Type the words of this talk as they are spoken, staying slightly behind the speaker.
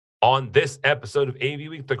On this episode of AV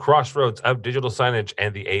Week, the crossroads of digital signage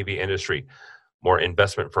and the AV industry. More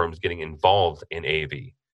investment firms getting involved in AV.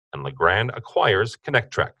 And Legrand acquires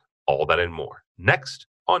Connectrac. All that and more. Next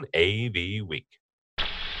on AV Week.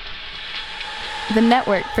 The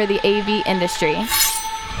network for the AV industry.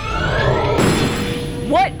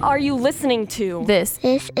 What are you listening to? This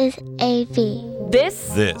is AV.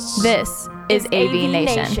 This is AV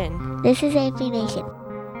Nation. This is AV Nation.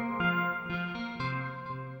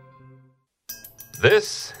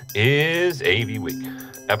 This is AV Week,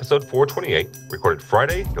 episode 428, recorded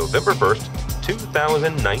Friday, November 1st,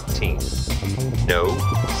 2019. No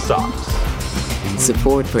socks.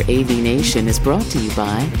 Support for AV Nation is brought to you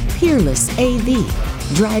by Peerless AV,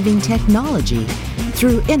 driving technology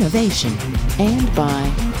through innovation. And by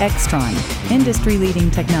Extron,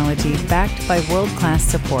 industry-leading technology backed by world-class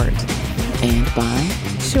support. And by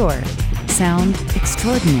Shure, sound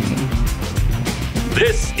extraordinary.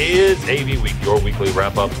 This is AV Week, your weekly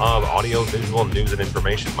wrap-up of audio-visual news and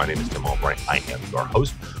information. My name is Tim Albright. I am your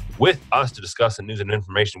host. With us to discuss the news and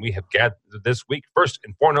information we have gathered this week, first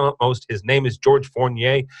and foremost, his name is George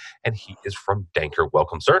Fournier, and he is from Danker.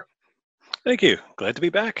 Welcome, sir. Thank you. Glad to be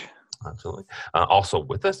back. Absolutely. Also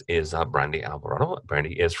with us is Brandy Alvarado.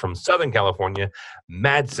 Brandy is from Southern California,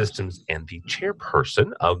 Mad Systems, and the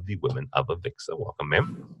chairperson of the Women of Avixa. Welcome,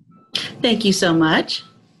 ma'am. Thank you so much.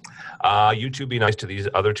 You two be nice to these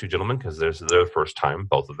other two gentlemen because this is their first time,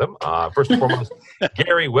 both of them. First and foremost,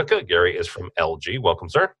 Gary Wicca. Gary is from LG. Welcome,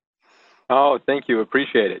 sir. Oh, thank you.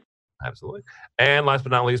 Appreciate it. Absolutely. And last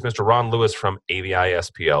but not least, Mr. Ron Lewis from AVI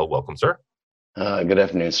SPL. Welcome, sir. Good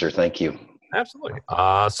afternoon, sir. Thank you. Absolutely.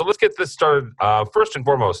 So let's get this started. First and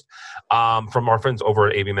foremost, from our friends over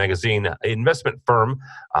at AV Magazine, an investment firm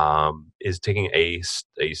is taking a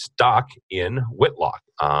stock in Whitlock.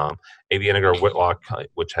 AV Integrator Whitlock,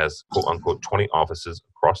 which has quote-unquote 20 offices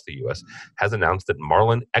across the U.S., has announced that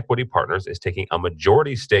Marlin Equity Partners is taking a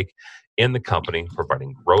majority stake in the company,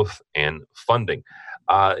 providing growth and funding.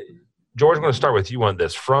 George, I'm going to start with you on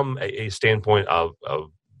this. From a standpoint of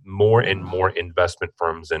more and more investment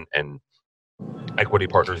firms and equity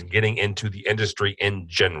partners getting into the industry in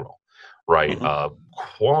general, right?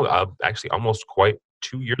 Mm-hmm. Actually, almost quite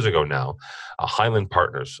 2 years ago now, Highland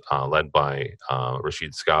Partners, led by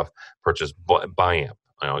Rashid Skaff, purchased Biamp.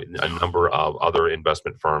 A number of other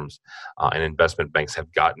investment firms and investment banks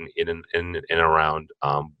have gotten in and around,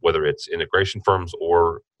 whether it's integration firms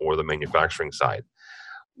or the manufacturing side.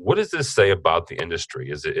 What does this say about the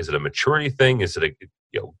industry? Is it a maturity thing? Is it a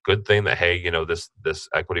good thing that, hey, this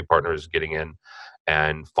equity partner is getting in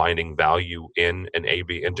and finding value in an AV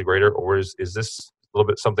integrator, or is this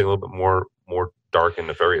something a little bit more dark and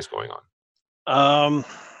nefarious going on?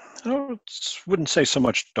 I wouldn't say so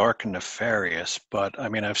much dark and nefarious, but I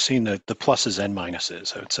mean, I've seen the pluses and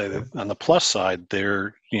minuses. I would say that on the plus side,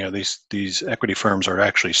 these equity firms are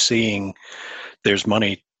actually seeing there's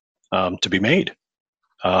money to be made.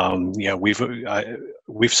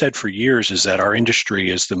 We've said for years is that our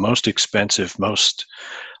industry is the most expensive, most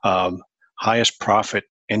highest profit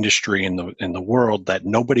industry in the world that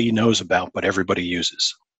nobody knows about, but everybody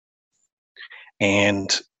uses.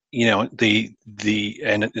 And these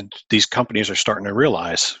companies are starting to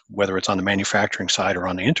realize, whether it's on the manufacturing side or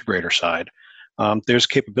on the integrator side, there's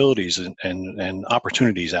capabilities and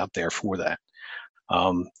opportunities out there for that.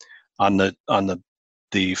 On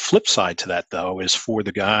the flip side to that, though, is for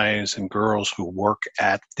the guys and girls who work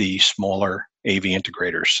at the smaller AV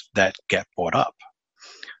integrators that get bought up.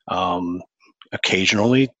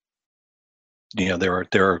 Occasionally, there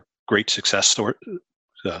are great success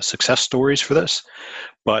stories for this,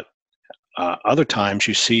 but other times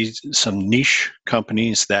you see some niche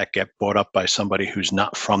companies that get bought up by somebody who's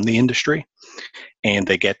not from the industry, and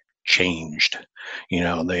they get changed.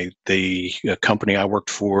 The company I worked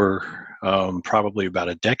for probably about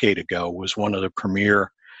a decade ago was one of the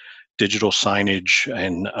premier digital signage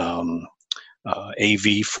and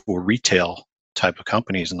AV for retail type of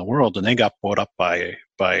companies in the world, and they got bought up by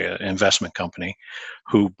an investment company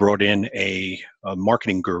who brought in a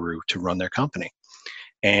marketing guru to run their company.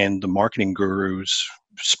 And the marketing guru's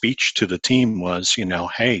speech to the team was,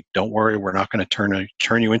 hey, don't worry, we're not going to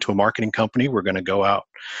turn you into a marketing company. We're going to go out.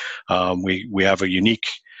 We have a unique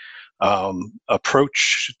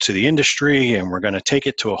approach to the industry, and we're going to take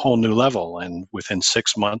it to a whole new level. And within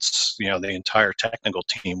 6 months, the entire technical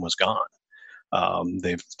team was gone.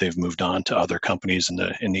 They've moved on to other companies in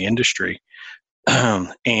the industry,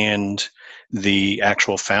 and the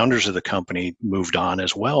actual founders of the company moved on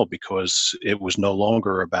as well, because it was no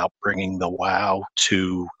longer about bringing the wow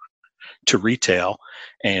to retail,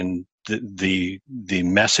 and the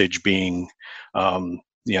message being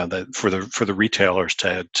for the retailers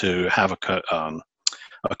to have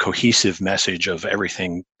a cohesive message of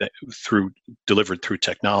everything that delivered through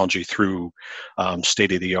technology, through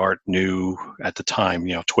state of the art, new at the time.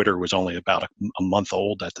 Twitter was only about a month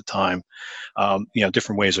old at the time.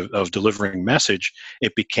 Different ways of delivering message.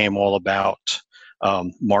 It became all about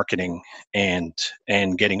marketing and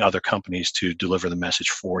getting other companies to deliver the message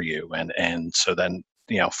for you. And so then,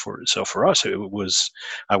 for us,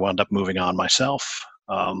 I wound up moving on myself.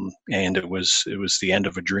 And it was the end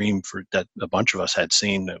of a dream that a bunch of us had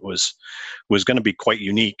seen that was going to be quite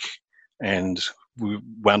unique, and we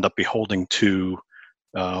wound up beholding to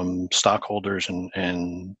stockholders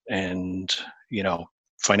and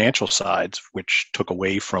financial sides, which took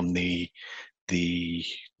away from the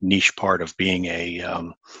niche part of being a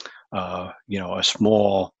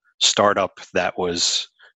small startup that was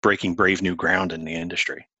breaking brave new ground in the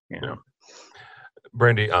industry.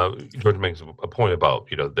 Brandy, George makes a point about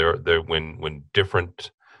there when different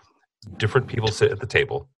people sit at the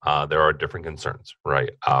table, there are different concerns, right?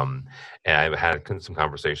 And I've had some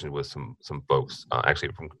conversations with some folks,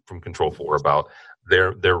 actually from Control4 about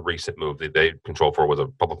their recent move. Control4 was a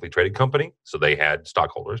publicly traded company, so they had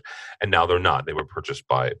stockholders, and now they're not. They were purchased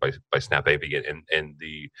by Snap AV, and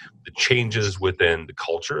the changes within the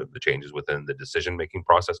culture, the changes within the decision making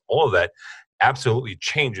process, all of that absolutely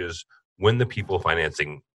changes when the people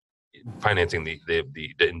financing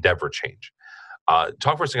the endeavor change.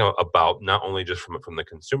 Talk for a second about not only just from the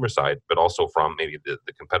consumer side, but also from maybe the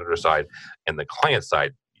competitor side and the client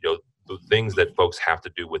side. The things that folks have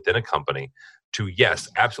to do within a company to, yes,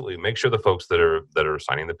 absolutely make sure the folks that are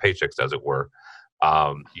signing the paychecks, as it were,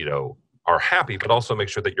 are happy, but also make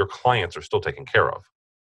sure that your clients are still taken care of.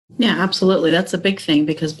 Yeah, absolutely. That's a big thing,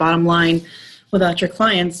 because bottom line, without your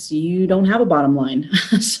clients, you don't have a bottom line.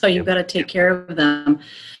 So you've got to take care of them.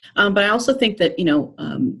 But I also think that,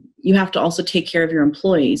 you have to also take care of your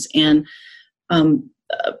employees, and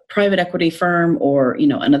a private equity firm or,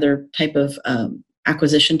 another type of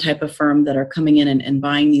acquisition type of firm that are coming in and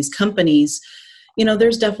buying these companies,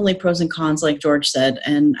 there's definitely pros and cons, like George said.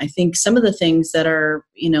 And I think some of the things that are,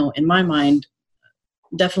 in my mind,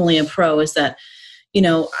 definitely a pro is that,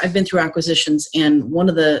 I've been through acquisitions, and one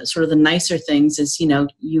of the sort of the nicer things is,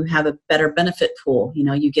 you have a better benefit pool.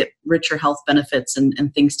 You get richer health benefits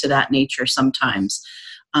and things to that nature sometimes.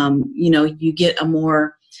 You get a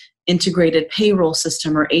more integrated payroll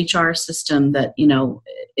system or HR system that,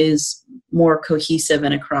 is more cohesive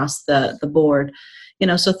and across the board.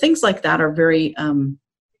 So things like that are very,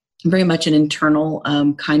 very much an internal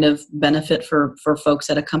kind of benefit for folks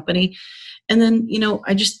at a company. And then,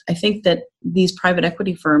 I think that these private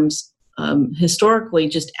equity firms historically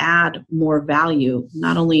just add more value,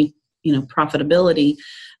 not only, profitability,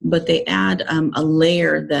 but they add a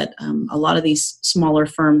layer that a lot of these smaller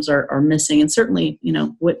firms are missing. And certainly,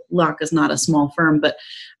 Whitlock is not a small firm, but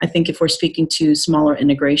I think if we're speaking to smaller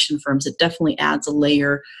integration firms, it definitely adds a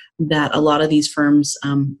layer that a lot of these firms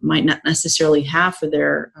might not necessarily have for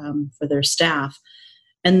their staff.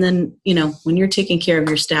 And then, when you're taking care of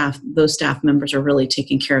your staff, those staff members are really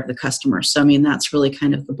taking care of the customer. So, that's really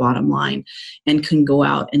kind of the bottom line, and can go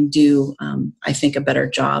out and do, I think, a better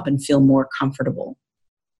job and feel more comfortable.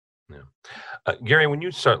 Yeah. Gary, when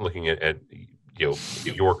you start looking at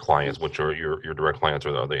your clients, which are your direct clients,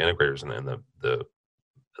 or the integrators and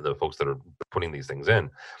the folks that are putting these things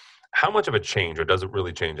in, how much of a change, or does it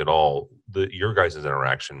really change at all, your guys'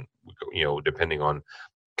 interaction, depending on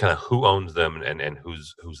kind of who owns them and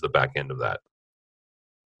who's the back end of that?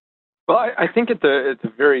 Well, I think at the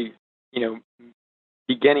very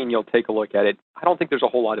beginning, you'll take a look at it. I don't think there's a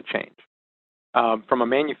whole lot of change from a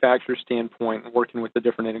manufacturer standpoint. Working with the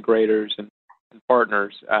different integrators and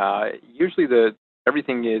partners, usually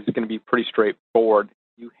everything is going to be pretty straightforward.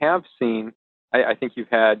 You have seen, I think you've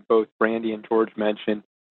had both Brandy and George mention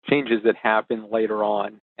changes that happen later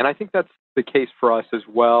on, and I think that's the case for us as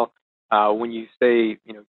well. When you say,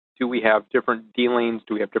 do we have different dealings?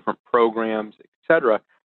 Do we have different programs, et cetera?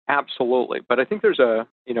 Absolutely. But I think there's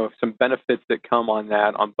some benefits that come on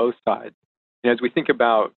that on both sides. As we think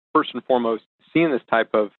about, first and foremost, seeing this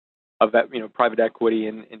type of private equity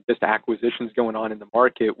and just acquisitions going on in the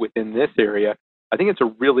market within this area, I think it's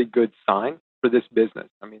a really good sign for this business.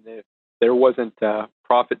 There wasn't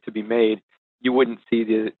profit to be made, you wouldn't see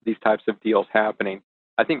these types of deals happening.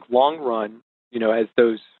 I think long run, as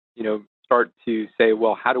those, start to say,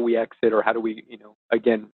 well, how do we exit, or how do we,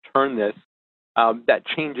 again, turn this, that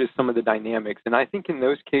changes some of the dynamics. And I think in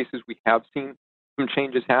those cases, we have seen some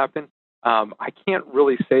changes happen. I can't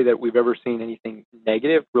really say that we've ever seen anything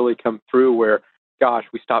negative really come through where, gosh,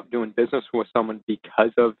 we stopped doing business with someone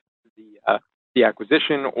because of the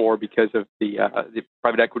acquisition or because of the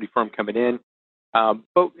private equity firm coming in.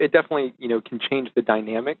 But it definitely, can change the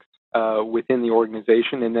dynamics within the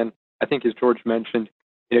organization. And then I think, as George mentioned,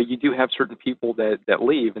 you do have certain people that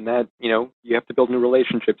leave, and that, you have to build new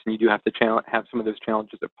relationships, and you do have to have some of those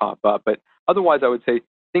challenges that pop up. But otherwise, I would say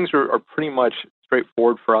things are pretty much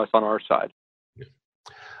straightforward for us on our side.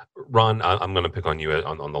 Ron, I'm going to pick on you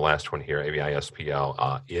on the last one here.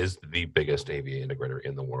 AVISPL is the biggest AV integrator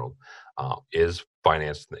in the world. Is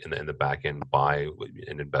financed in the back end by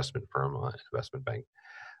an investment firm, investment bank.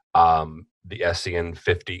 The SCN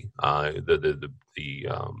 50,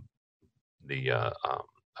 the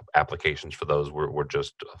applications for those were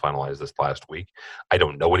just finalized this last week. I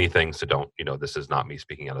don't know anything, so don't, this is not me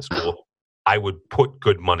speaking out of school. I would put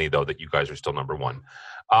good money, though, that you guys are still number one.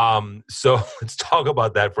 So let's talk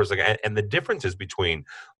about that for a second. And the differences between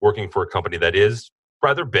working for a company that is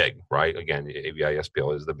rather big, right? Again,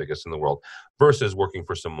 AVISPL is the biggest in the world, versus working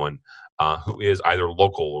for someone who is either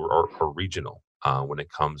local or regional when it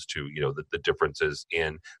comes to, the differences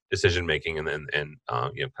in decision making and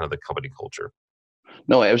kind of the company culture.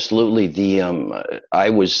 No, absolutely. I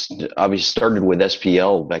obviously started with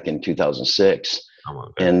SPL back in 2006.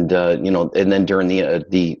 Okay. And and then during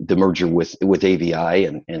the merger with AVI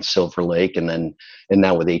and Silver Lake, and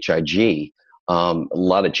now with HIG, a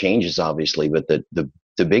lot of changes, obviously. But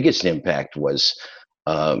the biggest impact was,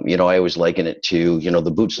 I always liken it to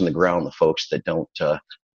the boots on the ground, the folks that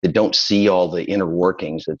don't see all the inner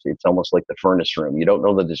workings. It's almost like the furnace room. You don't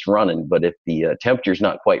know that it's running, but if the temperature's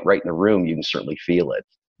not quite right in the room, you can certainly feel it.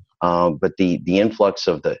 But the influx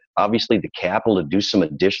of obviously the capital to do some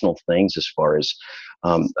additional things, as far as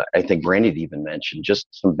I think Brandon even mentioned, just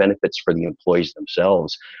some benefits for the employees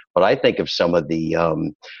themselves. But I think of some of the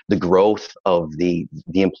growth of the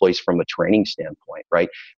employees from a training standpoint, right?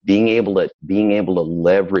 Being able to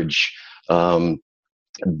leverage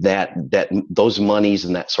those monies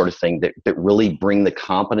and that sort of thing that really bring the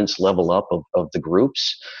competence level up of the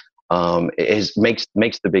groups makes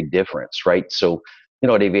the big difference, right? So, at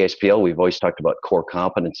AVSPL, we've always talked about core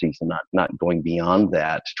competencies and not going beyond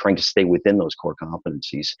that, trying to stay within those core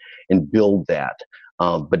competencies and build that.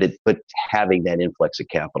 But having that influx of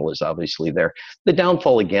capital is obviously there. The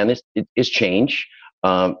downfall, again, is change.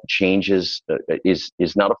 Change is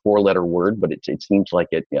not a four-letter word, but it seems like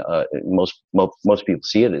it. Most people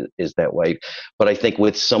see it is that way. But I think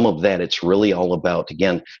with some of that, it's really all about,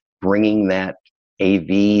 again, bringing that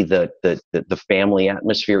AV, the family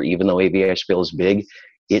atmosphere. Even though AVISPL is big,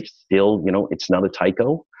 it's still, it's not a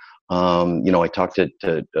Tyco. I talk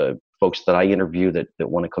to folks that I interview that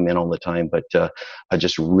want to come in all the time, but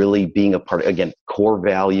just really being a part, again, core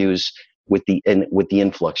values with the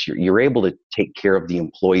influx, you're able to take care of the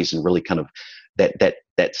employees, and really kind of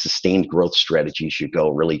that sustained growth strategy as you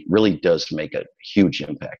go really does make a huge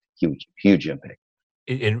impact, huge impact.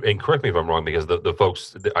 And correct me if I'm wrong, because the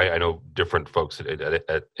folks, I know different folks at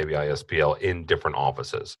AVISPL in different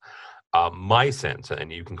offices. My sense,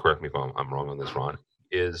 and you can correct me if I'm wrong on this, Ron,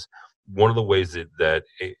 is one of the ways that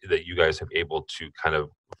you guys have able to kind of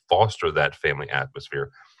foster that family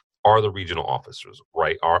atmosphere are the regional officers,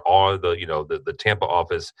 right? Are the Tampa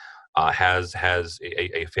office has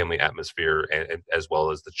a family atmosphere, and as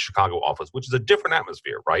well as the Chicago office, which is a different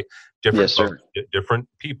atmosphere, right? Different folks, different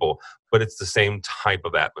people, but it's the same type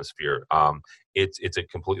of atmosphere. It's a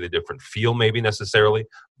completely different feel, maybe necessarily,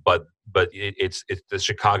 but it's the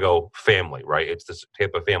Chicago family, right? It's the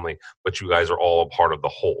Tampa family, but you guys are all a part of the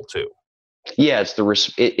whole too. Yeah,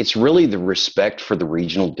 it's really the respect for the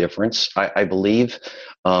regional difference. I believe,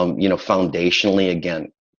 foundationally,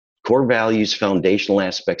 again, core values, foundational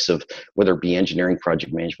aspects of whether it be engineering,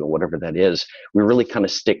 project management, whatever that is, we really kind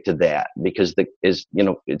of stick to that, because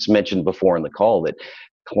it's mentioned before in the call that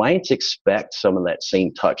clients expect some of that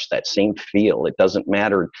same touch, that same feel. It doesn't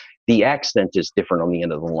matter. The accent is different on the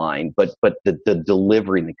end of the line, but the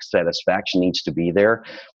delivery and the satisfaction needs to be there.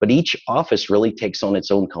 But each office really takes on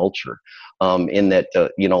its own culture, in that, a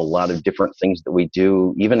lot of different things that we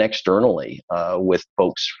do, even externally, with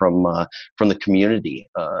folks from the community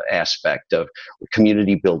aspect of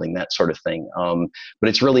community building, that sort of thing. But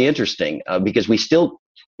it's really interesting because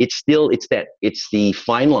it's the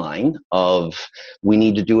fine line of, we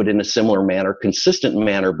need to do it in a similar manner, consistent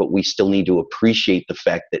manner, but we still need to appreciate the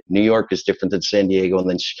fact that New York is different than San Diego, and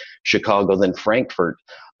then Chicago, than Frankfurt.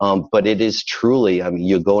 But it is truly,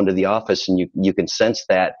 you go into the office and you can sense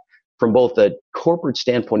that from both a corporate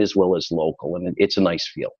standpoint as well as local, and it's a nice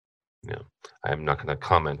feel. Yeah, I'm not going to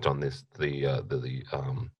comment on this, the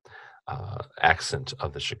accent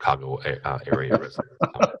of the Chicago area residents.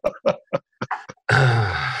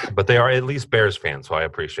 But they are at least Bears fans, so I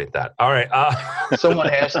appreciate that. All right. Someone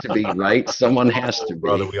has to be, right? Someone has to be.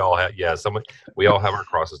 Brother, we all have, we all have our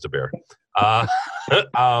crosses to bear.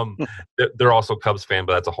 They're also Cubs fan,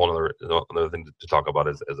 but that's a whole other thing to talk about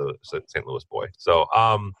as a St. Louis boy. So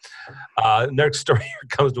next story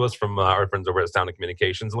comes to us from our friends over at Sound and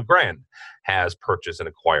Communications. Legrand has purchased and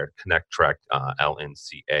acquired Connectrac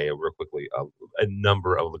LNCA. Real quickly, a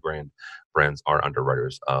number of Legrand brands are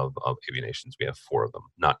underwriters of AVNations. We have 4 of them,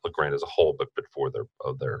 not Legrand as a whole, but 4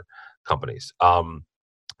 of their companies.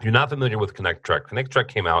 If you're not familiar with Connectrac, Connectrac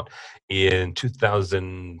came out in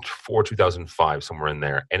 2004, 2005, somewhere in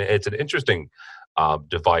there. And it's an interesting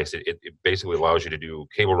device. It basically allows you to do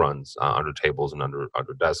cable runs under tables and under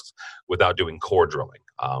desks without doing core drilling.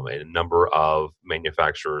 And a number of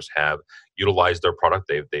manufacturers have utilized their product.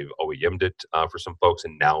 They've OEM'd it for some folks,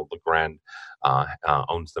 and now Legrand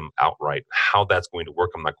owns them outright. How that's going to work,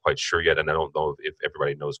 I'm not quite sure yet, and I don't know if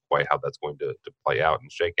everybody knows quite how that's going to play out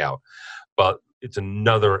and shake out. But it's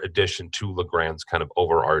another addition to Legrand's kind of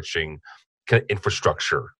overarching kind of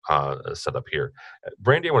infrastructure setup here.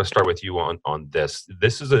 Brandy, I want to start with you on this.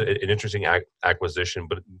 This is an interesting acquisition,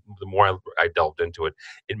 but the more I delved into it,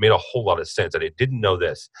 it made a whole lot of sense. And I didn't know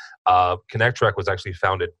this. Connectrac was actually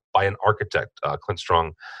founded by an architect, Clint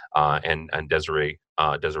Strong and Desiree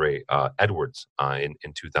Edwards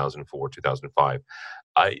in 2004, 2005.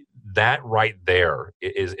 That right there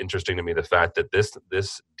is interesting to me. The fact that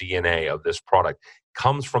this DNA of this product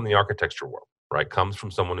comes from the architecture world, right? Comes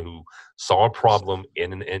from someone who saw a problem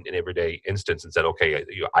in an everyday instance and said, "Okay,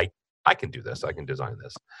 I can do this. I can design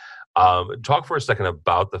this." Talk for a second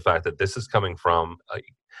about the fact that this is coming from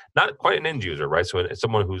not quite an end user, right? So it's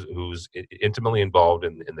someone who's intimately involved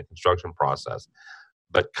in the construction process,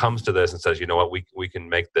 but comes to this and says, "You know what? We can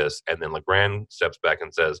make this." And then Legrand steps back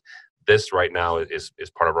and says, "This right now is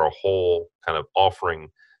part of our whole kind of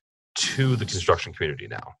offering to the construction community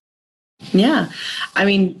now." Yeah. I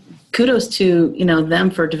mean, kudos to,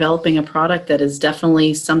 them for developing a product that is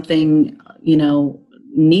definitely something,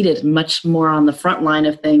 needed much more on the front line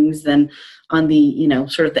of things than on the,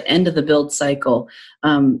 sort of the end of the build cycle.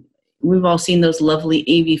 We've all seen those lovely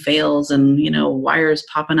AV fails and, wires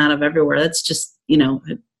popping out of everywhere. That's just,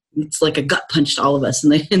 it's like a gut punch to all of us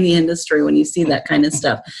in the industry when you see that kind of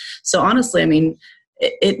stuff. So honestly, I mean,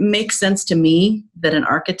 it makes sense to me that an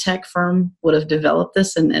architect firm would have developed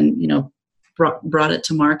this and brought it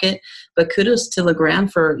to market. But kudos to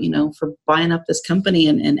Legrand for buying up this company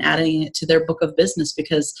and adding it to their book of business,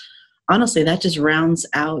 because honestly, that just rounds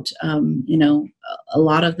out a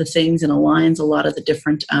lot of the things and aligns a lot of the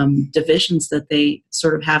different divisions that they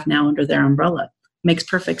sort of have now under their umbrella. Makes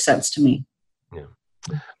perfect sense to me. Yeah.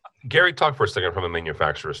 Gary, talk for a second from a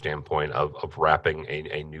manufacturer standpoint of wrapping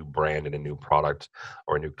a new brand and a new product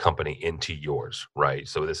or a new company into yours, right?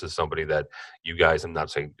 So this is somebody that you guys, I'm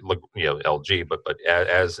not saying LG, but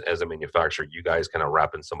as a manufacturer, you guys kind of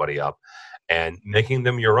wrapping somebody up and making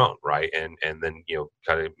them your own, right? And then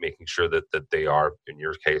kind of making sure that they are, in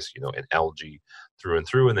your case, an LG through and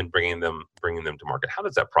through, and then bringing them to market. How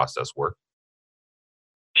does that process work?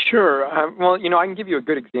 Sure. Well, I can give you a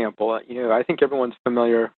good example. I think everyone's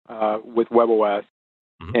familiar with WebOS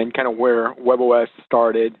and kind of where WebOS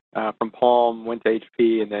started from Palm, went to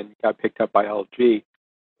HP, and then got picked up by LG.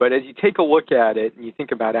 But as you take a look at it and you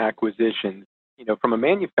think about acquisitions, from a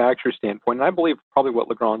manufacturer standpoint, and I believe probably what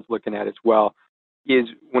Legrand's looking at as well, is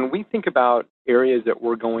when we think about areas that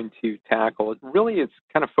we're going to tackle, it's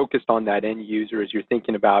kind of focused on that end user as you're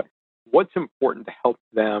thinking about what's important to help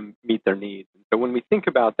them meet their needs. And so when we think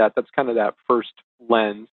about that, that's kind of that first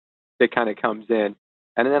lens that kind of comes in.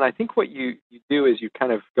 And then I think what you do is you're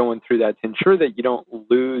kind of going through that to ensure that you don't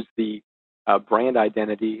lose the brand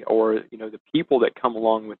identity or, the people that come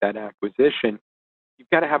along with that acquisition. You've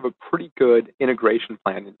got to have a pretty good integration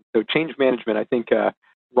plan. And so change management, I think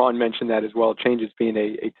Ron mentioned that as well, change as being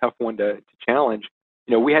a tough one to challenge.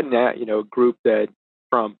 We had a group that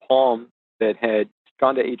from Palm that had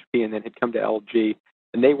gone to HP and then had come to LG,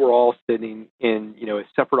 and they were all sitting in a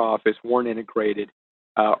separate office, weren't integrated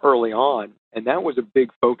early on, and that was a big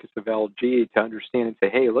focus of LG to understand and say,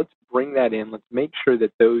 hey, let's bring that in, let's make sure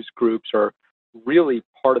that those groups are really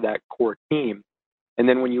part of that core team. And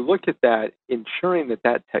then when you look at that, ensuring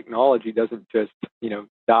that technology doesn't just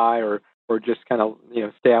die or just kind of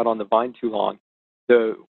stay out on the vine too long.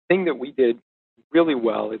 The thing that we did really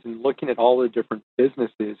well is in looking at all the different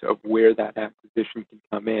businesses of where that acquisition can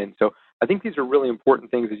come in. So I think these are really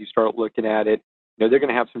important things as you start looking at it. They're going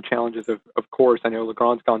to have some challenges, of course. I know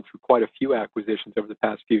Legrand's gone through quite a few acquisitions over the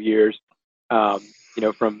past few years,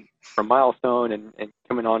 from Milestone and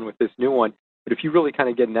coming on with this new one. But if you really kind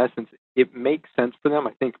of get, in essence, it makes sense for them.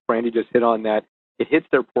 I think Brandy just hit on that. It hits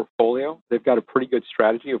their portfolio. They've got a pretty good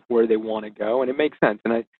strategy of where they want to go, and it makes sense.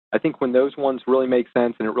 And I think when those ones really make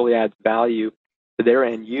sense and it really adds value to their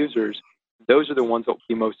end users, those are the ones that will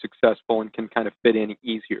be most successful and can kind of fit in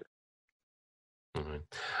easier.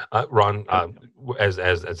 Ron, as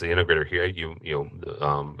the integrator here,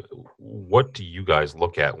 what do you guys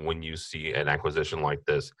look at when you see an acquisition like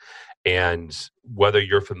this? And whether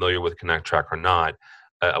you're familiar with Connectrac or not,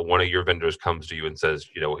 one of your vendors comes to you and says,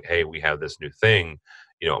 hey, we have this new thing.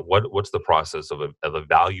 What's the process of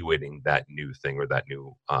evaluating that new thing or that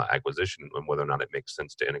new acquisition, and whether or not it makes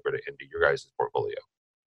sense to integrate it into your guys' portfolio?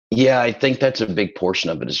 Yeah, I think that's a big portion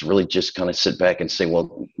of it, is really just kind of sit back and say,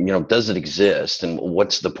 well, does it exist, and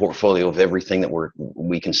what's the portfolio of everything that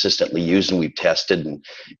we consistently use and we've tested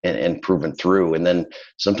and proven through. And then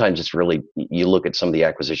sometimes it's really, you look at some of the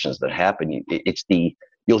acquisitions that happen,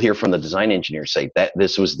 you'll hear from the design engineer say that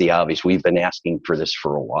this was the obvious. We've been asking for this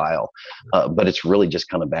for a while, but it's really just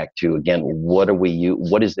kind of back to, again, what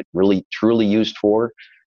is it really truly used for?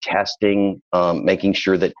 Testing, making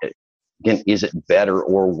sure that, again, is it better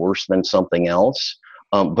or worse than something else?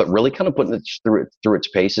 But really kind of putting it through its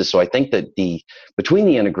paces. So I think that between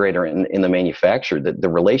the integrator and the manufacturer, that the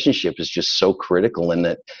relationship is just so critical, and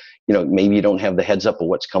that, maybe you don't have the heads up of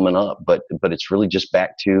what's coming up, but it's really just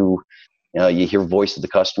back to, you hear voice of the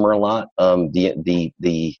customer a lot.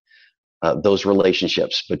 Those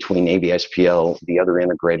relationships between AVSPL, the other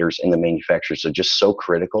integrators, and the manufacturers are just so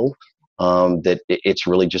critical. That it's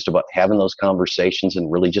really just about having those conversations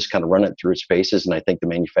and really just kind of run it through its paces. And I think the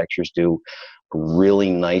manufacturers do a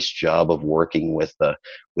really nice job of working with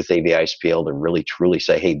AVISPL to really truly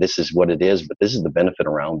say, hey, this is what it is, but this is the benefit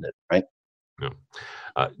around it, right? Yeah.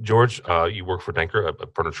 George, you work for Denker, a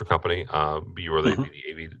furniture company. You were the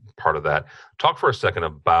AV part of that. Talk for a second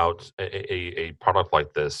about a product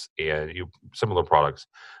like this and similar products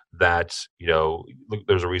that,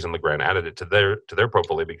 there's a reason Legrand added it to their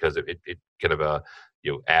portfolio, because it kind of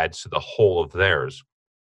adds to the whole of theirs.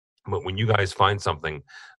 But when you guys find something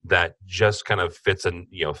that just kind of fits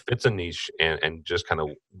a niche and just kind of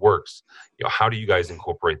works, how do you guys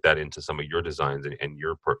incorporate that into some of your designs and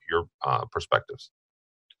your perspectives?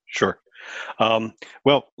 Sure.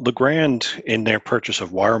 Well, Legrand, in their purchase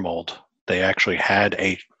of wire mold, they actually had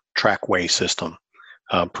a trackway system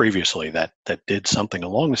previously that did something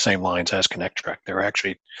along the same lines as Connectrac. They're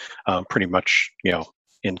actually pretty much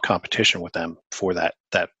in competition with them for that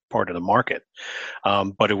part of the market.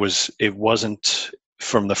 But it wasn't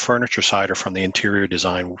from the furniture side or from the interior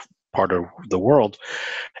design part of the world.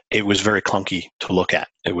 It was very clunky to look at.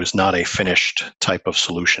 It was not a finished type of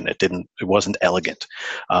solution. It wasn't elegant.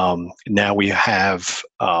 Now we have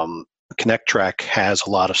Connectrac has a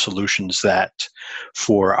lot of solutions that,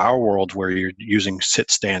 for our world where you're using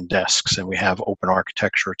sit-stand desks and we have open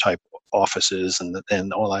architecture type offices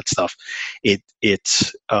and all that stuff,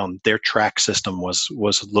 their track system was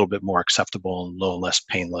a little bit more acceptable and a little less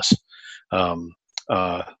painless,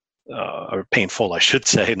 or painful, I should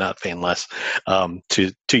say, not painless,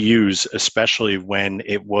 to use, especially when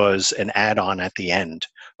it was an add-on at the end.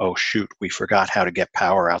 Oh shoot, we forgot how to get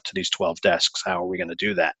power out to these 12 desks. How are we going to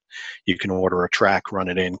do that? You can order a track, run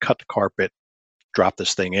it in, cut the carpet, drop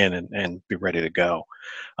this thing in, and be ready to go.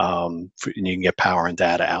 And you can get power and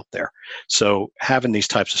data out there. So having these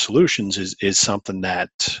types of solutions is something that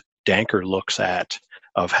Denker looks at,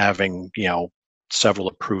 of having several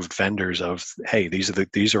approved vendors of, hey,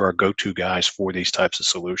 these are our go-to guys for these types of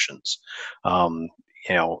solutions. We're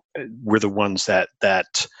the ones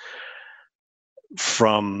that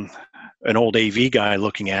from an old AV guy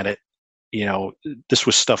looking at it, this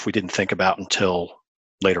was stuff we didn't think about until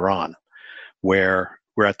later on, where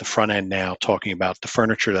we're at the front end now talking about the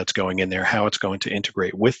furniture that's going in there, how it's going to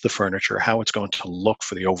integrate with the furniture, how it's going to look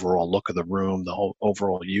for the overall look of the room, the whole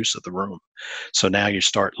overall use of the room. So now you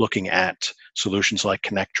start looking at solutions like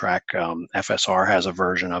Connectrac. FSR has a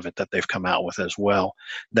version of it that they've come out with as well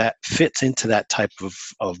that fits into that type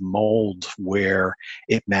of mold, where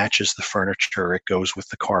it matches the furniture, it goes with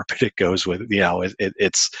the carpet, it goes with,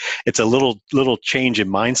 it's a little change in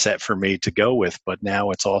mindset for me to go with. But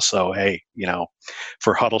now it's also, hey,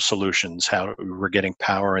 for huddle solutions, how we're getting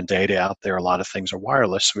power and data out there, a lot of things are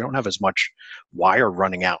wireless, so we don't have as much wire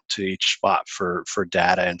running out to each spot for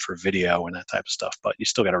data and for video and that type of stuff. But you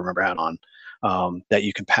still got to remember on that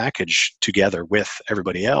you can package together with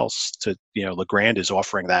everybody else. To Legrand is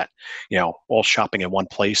offering that all shopping in one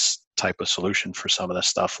place type of solution for some of the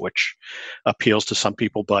stuff, which appeals to some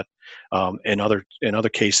people. But in other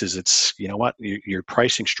cases, it's, you know what, your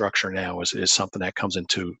pricing structure now is something that comes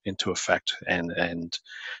into effect, and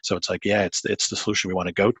so it's like, yeah, it's the solution we want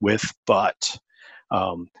to go with. But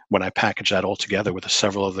when I package that all together with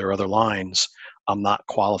several of their other lines, I'm not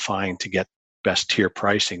qualifying to get best tier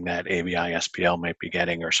pricing that AVI SPL might be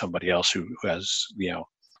getting, or somebody else who has,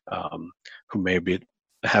 who maybe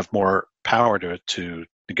have more power to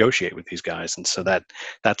negotiate with these guys. And so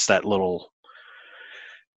that's that little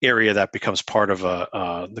area that becomes part of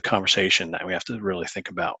the conversation that we have to really think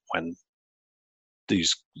about when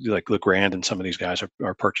these, like Legrand and some of these guys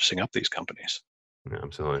are purchasing up these companies. Yeah,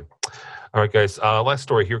 absolutely. All right, guys. Last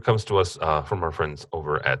story here comes to us from our friends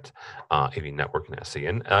over at AV Network and SC.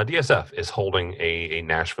 And DSF is holding a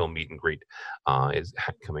Nashville meet and greet. Is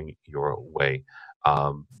coming your way.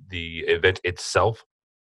 The event itself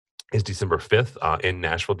is December 5th in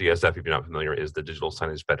Nashville. DSF, if you're not familiar, is the Digital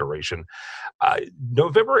Signage Federation.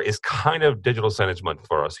 November is kind of Digital Signage Month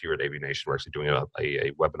for us here at AV Nation. We're actually doing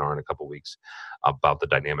a webinar in a couple weeks about the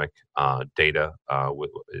dynamic data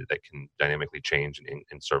that can dynamically change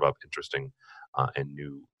and serve up interesting and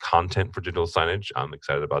new content for digital signage. I'm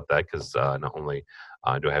excited about that because not only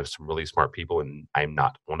do I have some really smart people, and I'm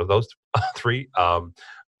not one of those three,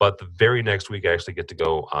 but the very next week, I actually get to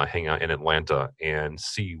go hang out in Atlanta and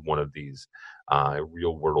see one of these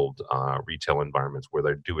real-world retail environments where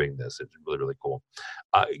they're doing this. It's really, really cool.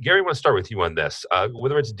 Gary, I want to start with you on this.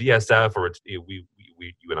 Whether it's DSF or it's you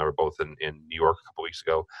and I were both in New York a couple weeks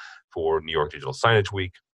ago for New York Digital Signage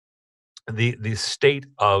Week. The state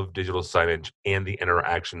of digital signage and the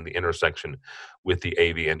interaction, the intersection with the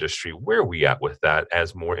AV industry, where are we at with that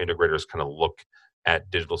as more integrators kind of look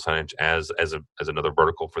at digital signage as another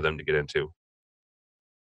vertical for them to get into?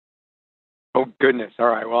 Oh, goodness. All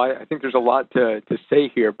right. Well, I think there's a lot to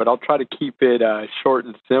say here, but I'll try to keep it short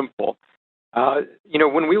and simple.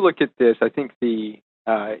 When we look at this, I think the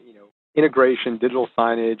integration, digital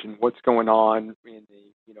signage, and what's going on in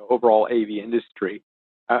the overall AV industry,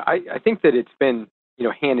 I think that it's been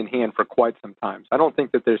hand in hand for quite some time. So I don't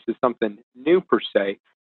think that this is something new per se,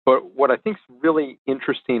 but what I think is really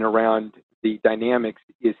interesting around the dynamics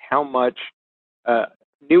is how much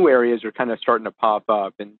new areas are kind of starting to pop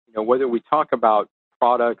up. And whether we talk about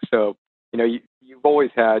products, so you've always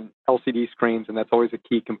had LCD screens, and that's always a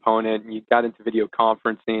key component. And you got into video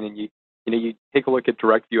conferencing, and you take a look at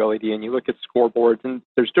direct view LED, and you look at scoreboards, and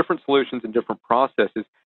there's different solutions and different processes.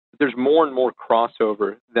 But there's more and more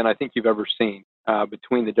crossover than I think you've ever seen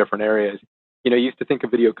between the different areas. You used to think of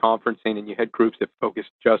video conferencing, and you had groups that focused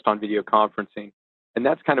just on video conferencing. And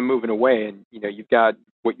that's kind of moving away. And, you've got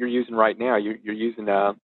what you're using right now. You're using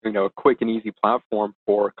a quick and easy platform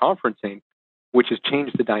for conferencing, which has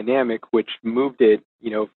changed the dynamic, which moved it,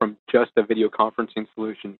 from just a video conferencing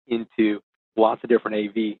solution into lots of different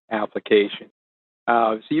AV applications.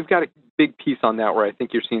 So you've got a big piece on that where I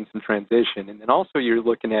think you're seeing some transition. And then also you're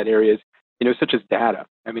looking at areas, such as data.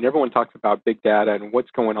 I mean, everyone talks about big data and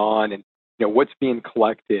what's going on and, what's being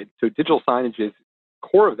collected. So digital signage is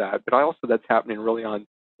core of that, but also that's happening really on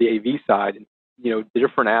the AV side and, the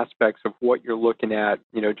different aspects of what you're looking at,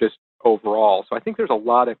 just overall. So I think there's a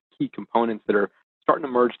lot of key components that are starting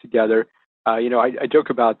to merge together. I joke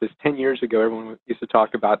about this 10 years ago, everyone used to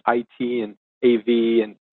talk about IT and AV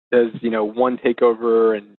and does, one take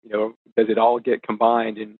over and, does it all get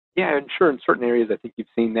combined? And yeah, and sure, in certain areas, I think you've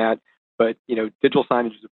seen that, but, digital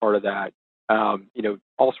signage is a part of that.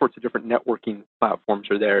 All sorts of different networking platforms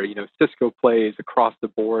are there. Cisco plays across the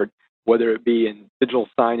board, whether it be in digital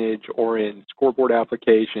signage or in scoreboard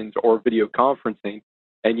applications or video conferencing.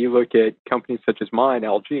 And you look at companies such as mine,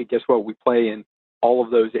 LG, guess what? We play in all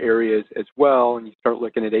of those areas as well. And you start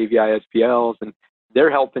looking at AVI SPLs, and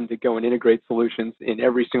they're helping to go and integrate solutions in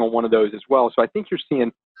every single one of those as well. So I think you're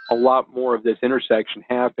seeing a lot more of this intersection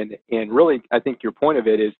happen. And really, I think your point of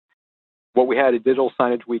it is what we had at Digital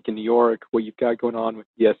Signage Week in New York, what you've got going on with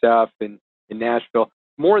DSF and in Nashville,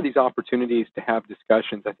 more of these opportunities to have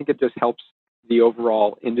discussions. I think it just helps the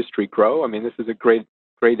overall industry grow. I mean, this is a great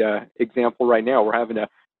example right now. We're having a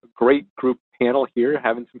great group panel here,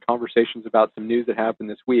 having some conversations about some news that happened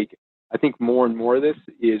this week. I think more and more of this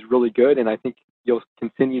is really good, and I think you'll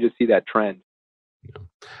continue to see that trend. Yeah.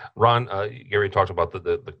 Ron, Gary talked about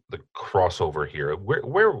the crossover here.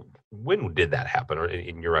 When did that happen, or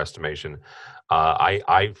in your estimation?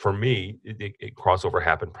 For me, crossover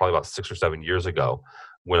happened probably about 6 or 7 years ago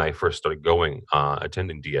when I first started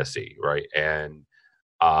attending DSE, right? And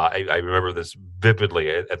I remember this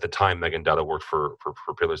vividly. At the time, Megan Dutta worked for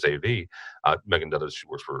Peerless AV. Megan Dutta, she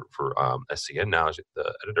works for SCN now, she's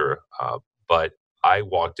the editor. But I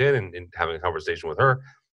walked in and having a conversation with her,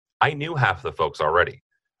 I knew half the folks already,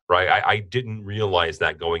 right? I didn't realize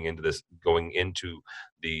that going into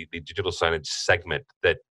the digital signage segment,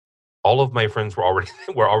 that all of my friends were already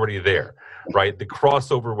were already there, right? The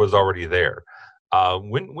crossover was already there.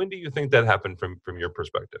 When do you think that happened from your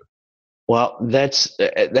perspective? Well, that's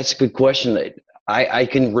a good question. I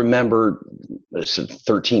can remember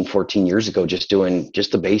 13, 14 years ago, just doing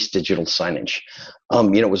just the base digital signage.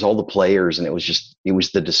 It was all the players, and it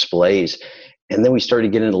was the displays. And then we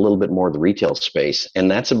started getting a little bit more of the retail space. And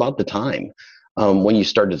that's about the time when you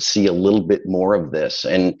started to see a little bit more of this.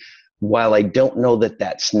 And while I don't know that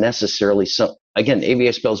that's necessarily again,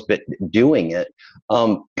 AVSPL's been doing it.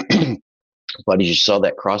 But as you saw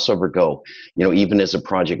that crossover go, even as a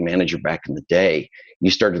project manager back in the day, you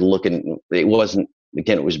started looking, it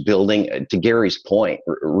was building, to Gary's point,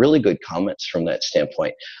 really good comments from that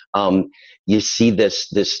standpoint. You see this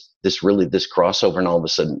crossover, and all of a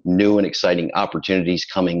sudden new and exciting opportunities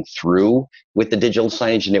coming through with the digital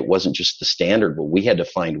signage. And it wasn't just the standard, but we had to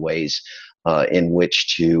find ways in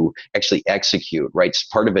which to actually execute, right? So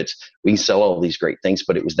part of it's, we can sell all these great things,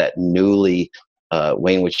 but it was that newly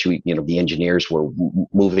way in which the engineers were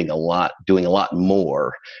doing a lot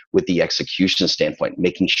more with the execution standpoint,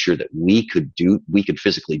 making sure that we could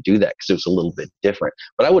physically do that, because it was a little bit different.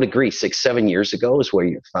 But I would agree, 6-7 years ago is where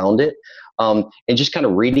you found it. And just kind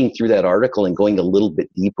of reading through that article and going a little bit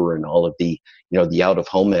deeper in all of the, the out of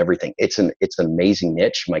home and everything. It's an amazing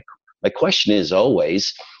niche. My question is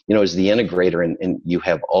always, as the integrator and you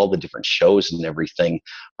have all the different shows and everything,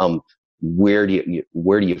 where do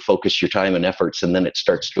you focus your time and efforts, and then it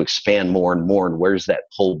starts to expand more and more, and where's that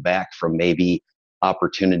pull back from maybe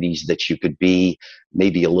opportunities that you could be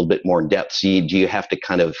maybe a little bit more in depth? So do you have to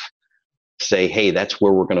kind of say, hey, that's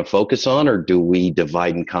where we're going to focus on, or do we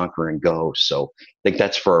divide and conquer and go? So I think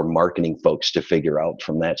that's for our marketing folks to figure out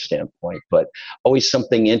from that standpoint. But always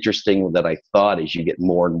something interesting that I thought, as you get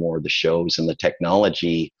more and more of the shows and the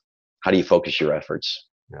technology, how do you focus your efforts?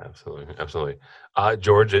 Yeah, absolutely.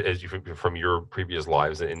 George, as you from your previous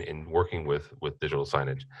lives in working with digital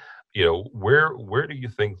signage, where do you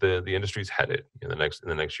think the industry's headed in the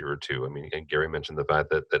next year or two? I mean, and Gary mentioned the fact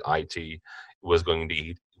that IT was going to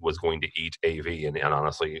eat AV, and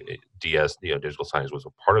honestly, digital signage was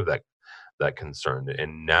a part of that concern.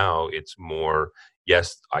 And now it's more,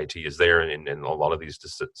 yes, IT is there, and a lot of these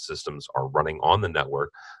systems are running on the network,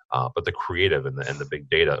 but the creative and the big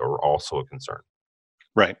data are also a concern.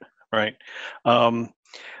 Right.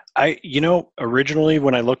 Originally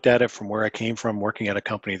when I looked at it from where I came from, working at a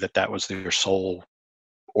company that was their sole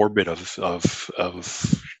orbit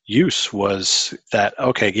of use, was that,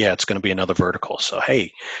 okay, yeah, it's going to be another vertical. So,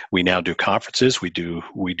 hey, we now do conferences, we do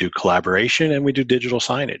collaboration, and we do digital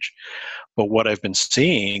signage. But what I've been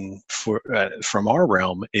seeing from our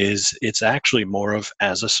realm is it's actually more of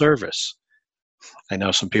as a service. I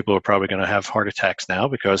know some people are probably going to have heart attacks now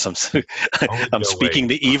because I'm speaking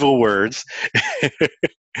the evil words.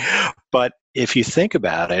 But if you think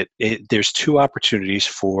about it, there's two opportunities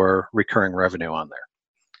for recurring revenue on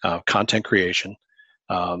there. Content creation.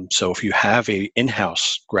 So if you have a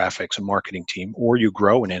in-house graphics and marketing team, or you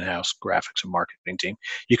grow an in-house graphics and marketing team,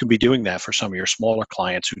 you can be doing that for some of your smaller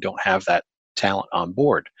clients who don't have that talent on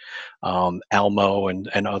board. Almo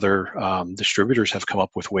and other distributors have come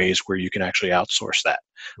up with ways where you can actually outsource that,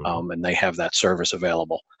 and they have that service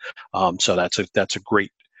available. So that's a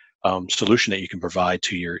great solution that you can provide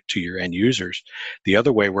to your end users. The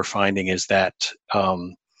other way we're finding is that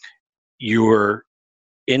you're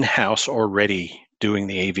in-house already doing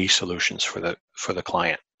the AV solutions for the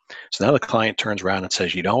client. So now the client turns around and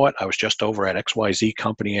says, you know what, I was just over at XYZ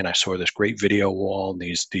company and I saw this great video wall and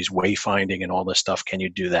these wayfinding and all this stuff. Can you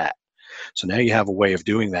do that? So now you have a way of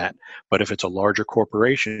doing that. But if it's a larger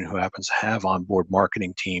corporation who happens to have onboard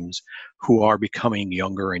marketing teams who are becoming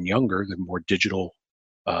younger and younger, they're more digital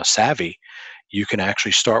savvy, you can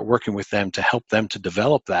actually start working with them to help them to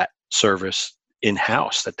develop that service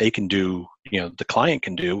in-house that they can do, the client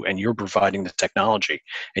can do, and you're providing the technology,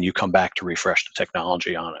 and you come back to refresh the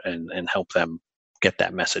technology on it and help them get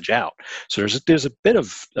that message out. So there's a bit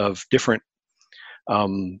of different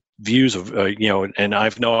views of, and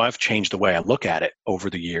I've changed the way I look at it over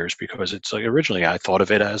the years, because it's like, originally I thought of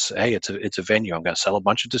it as, hey, it's a venue. I'm going to sell a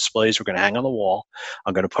bunch of displays. We're going to hang on the wall.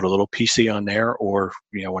 I'm going to put a little PC on there. Or,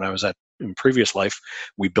 when I was in previous life,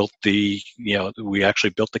 we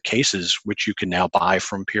actually built the cases, which you can now buy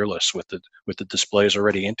from Peerless with the displays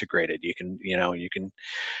already integrated. You can,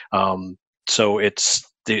 so it's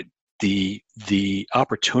the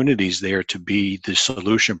opportunities there to be the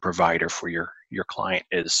solution provider for your client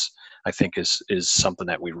is, I think, is something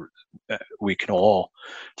that we can all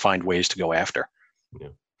find ways to go after. Yeah.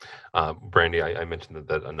 Brandy, I mentioned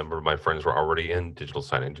that a number of my friends were already in digital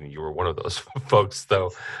signage, and you were one of those folks.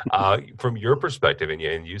 Though, from your perspective, and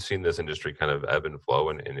you've seen this industry kind of ebb and flow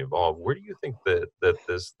and evolve, where do you think that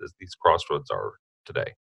these crossroads are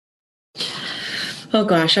today? Oh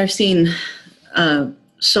gosh, I've seen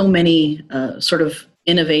so many sort of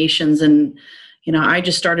innovations, and I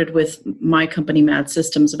just started with my company, Mad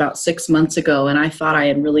Systems, about 6 months ago, and I thought I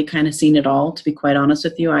had really kind of seen it all. To be quite honest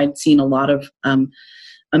with you, I'd seen a lot of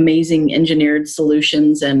amazing engineered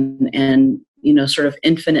solutions and sort of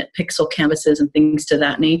infinite pixel canvases and things to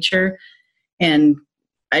that nature. And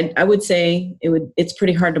I would say it's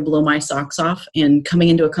pretty hard to blow my socks off. And coming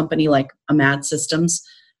into a company like a Mad Systems,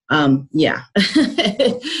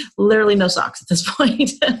 literally no socks at this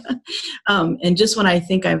point. And just when I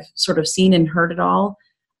think I've sort of seen and heard it all,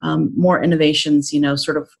 more innovations,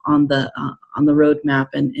 sort of on the roadmap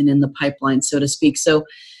and in the pipeline, so to speak. So,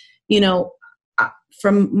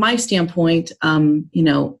 from my standpoint,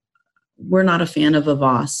 we're not a fan of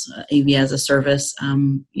AVOS, AV as a service.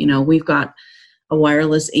 We've got a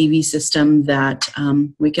wireless AV system that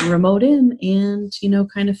we can remote in and,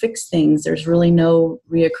 kind of fix things. There's really no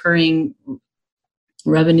reoccurring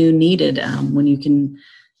revenue needed when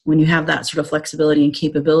you have that sort of flexibility and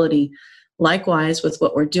capability. Likewise, with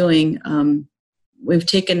what we're doing, we've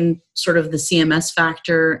taken sort of the CMS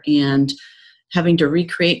factor and having to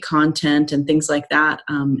recreate content and things like that,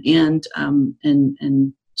 and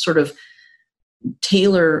sort of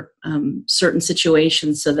tailor certain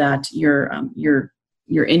situations so that you're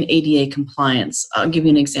in ADA compliance. I'll give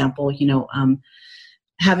you an example.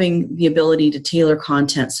 Having the ability to tailor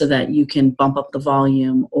content so that you can bump up the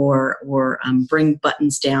volume or bring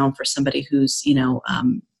buttons down for somebody who's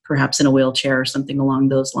perhaps in a wheelchair or something along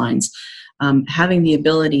those lines. Having the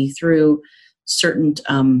ability through certain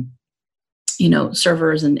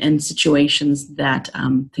servers and situations that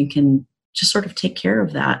they can just sort of take care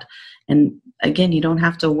of that. And again, you don't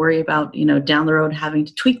have to worry about, down the road having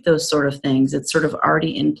to tweak those sort of things. It's sort of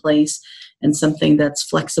already in place and something that's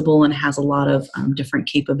flexible and has a lot of different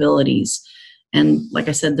capabilities. And like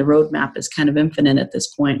I said, the roadmap is kind of infinite at this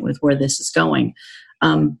point with where this is going.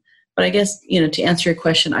 But I guess, to answer your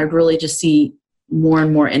question, I really just see more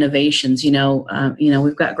and more innovations. We've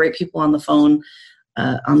got great people on the phone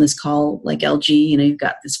on this call, like LG. You've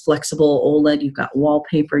got this flexible OLED, you've got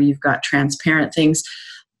wallpaper, you've got transparent things.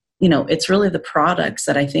 It's really the products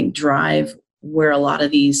that I think drive where a lot of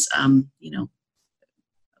these,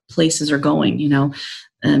 places are going,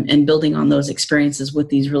 and building on those experiences with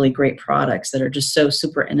these really great products that are just so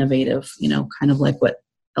super innovative, kind of like what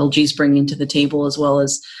LG's bringing to the table, as well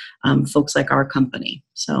as folks like our company.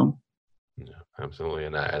 So. Yeah, absolutely.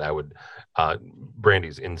 And I would,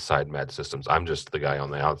 Brandy's inside Mad Systems. I'm just the guy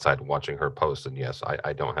on the outside watching her post. And yes,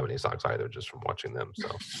 I don't have any socks either, just from watching them. So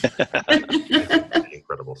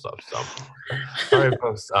incredible stuff. So, all right,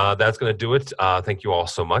 folks, that's going to do it. Thank you all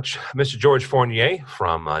so much. Mr. George Fournier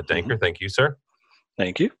from Danker. Thank you, sir.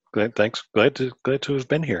 Thank you. Thanks. Glad to have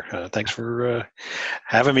been here. Thanks for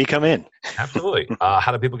having me come in. Absolutely.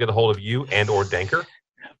 How do people get a hold of you and or Danker?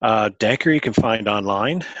 Danker you can find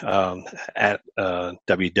online at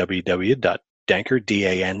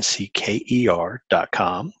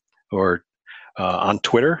www.danker.com or on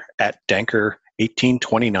Twitter at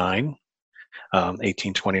Danker1829.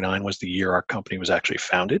 1829 was the year our company was actually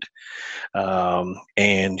founded.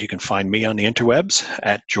 And you can find me on the interwebs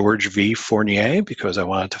at George V. Fournier, because I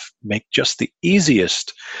wanted to make just the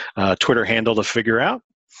easiest Twitter handle to figure out.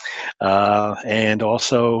 And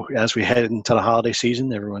also, as we head into the holiday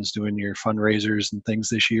season, everyone's doing your fundraisers and things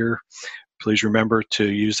this year. Please remember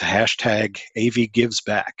to use the hashtag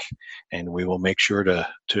AVGivesBack, and we will make sure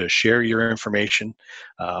to share your information.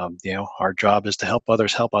 Our job is to help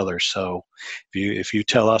others. So if you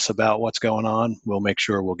tell us about what's going on, we'll make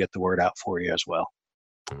sure we'll get the word out for you as well.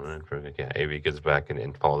 All right, perfect. Yeah, AV gives back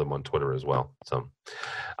and follow them on Twitter as well. So,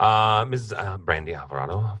 Mrs. Brandy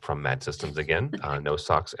Alvarado from Mad Systems again. No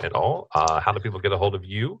socks at all. How do people get a hold of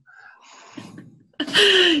you?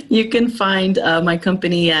 You can find my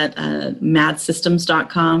company at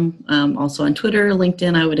madsystems.com. Also on Twitter,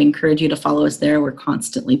 LinkedIn. I would encourage you to follow us there. We're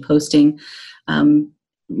constantly posting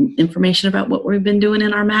information about what we've been doing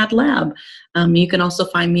in our Mad Lab. You can also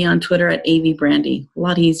find me on Twitter at AVBrandy. A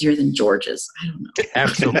lot easier than George's. I don't know.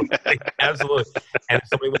 Absolutely. And if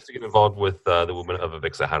somebody wants to get involved with the Women of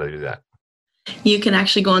Avixa, how do they do that? You can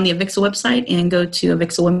actually go on the Avixa website and go to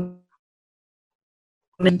Avixa Women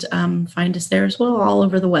and find us there as well, all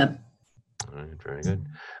over the web. All right, very good.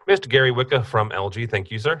 Mr. Gary Wicca from LG,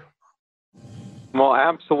 thank you, sir. Well,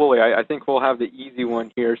 absolutely. I think we'll have the easy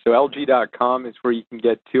one here. So LG.com is where you can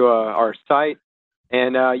get to our site,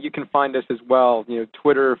 and you can find us as well.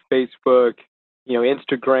 Twitter, Facebook,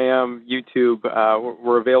 Instagram, YouTube.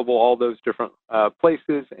 We're available all those different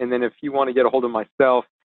places. And then if you want to get a hold of myself,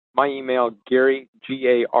 my email, Gary,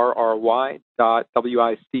 GARRY .WICKA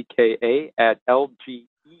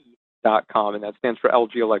 @LGE.com, and that stands for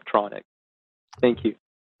LG Electronics. Thank you.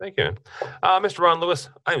 Thank you. Mr. Ron Lewis,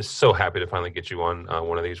 I'm so happy to finally get you on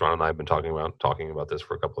one of these. Ron and I have been talking about this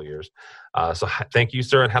for a couple of years. So thank you,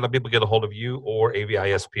 sir. And how do people get a hold of you or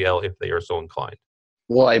AVISPL if they are so inclined?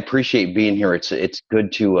 Well, I appreciate being here. It's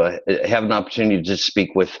good to have an opportunity to just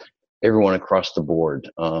speak with everyone across the board.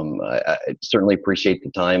 I certainly appreciate the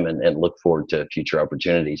time and look forward to future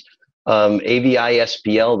opportunities.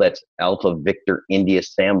 AVISPL, that's Alpha Victor India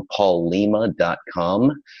Sam Paul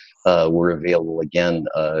Lima.com. We're available again,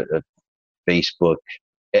 Facebook,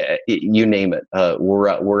 you name it.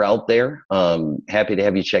 We're out there. Happy to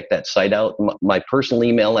have you check that site out. My personal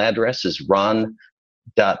email address is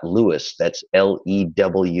ron.lewis. That's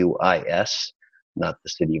LEWIS, not the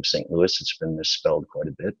city of St. Louis. It's been misspelled quite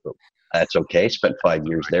a bit, but that's okay. Spent 5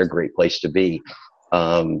 years there. Great place to be.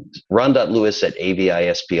 Ron.lewis at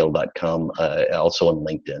avispl.com, also on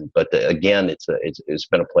LinkedIn. But again, it's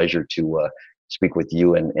been a pleasure to speak with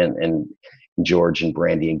you and George and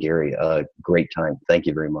Brandy and Gary. Great time. Thank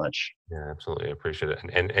you very much. Yeah, absolutely. I appreciate it.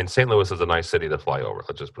 And St. Louis is a nice city to fly over.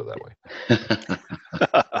 Let's just put it that way.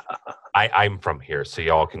 I'm from here, so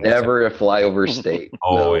y'all can never a flyover state.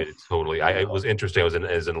 Oh, no. It's totally. It was interesting. I was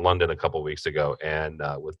in London a couple of weeks ago, and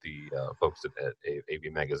with the folks at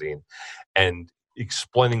AV Magazine, and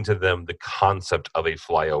explaining to them the concept of a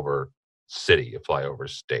flyover city, a flyover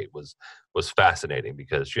state was fascinating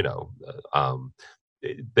because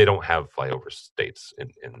they don't have flyover states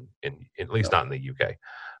in at least not in the UK.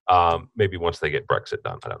 Maybe once they get Brexit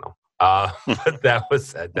done, I don't know. But that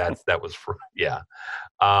was yeah.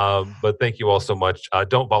 But thank you all so much.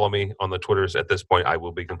 Don't follow me on the Twitters at this point. I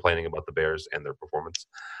will be complaining about the Bears and their performance.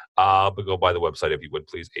 But go by the website if you would,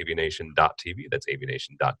 please, avnation.tv. That's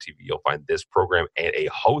avnation.tv. You'll find this program and a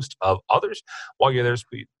host of others. While you're there,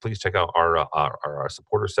 please check out our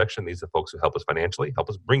supporter section. These are the folks who help us financially, help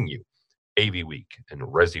us bring you AVWeek and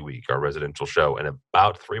ResiWeek, our residential show. In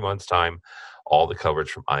about 3 months' time, all the coverage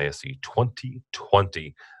from ISE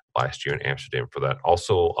 2020 last year in Amsterdam for that.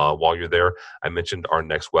 Also, while you're there, I mentioned our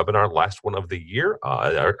next webinar, last one of the year,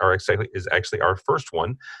 is actually our first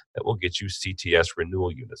one that will get you CTS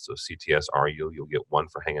renewal units. So CTS you'll get one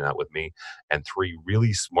for hanging out with me and 3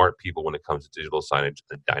 really smart people when it comes to digital signage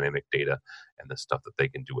and dynamic data and the stuff that they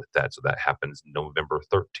can do with that. So that happens November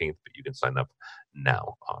 13th, but you can sign up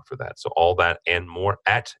now for that. So all that and more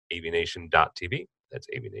at avnation.tv. That's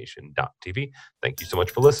avnation.tv. Thank you so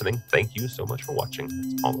much for listening. Thank you so much for watching.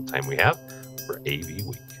 That's all the time we have for AV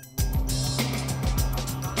Week.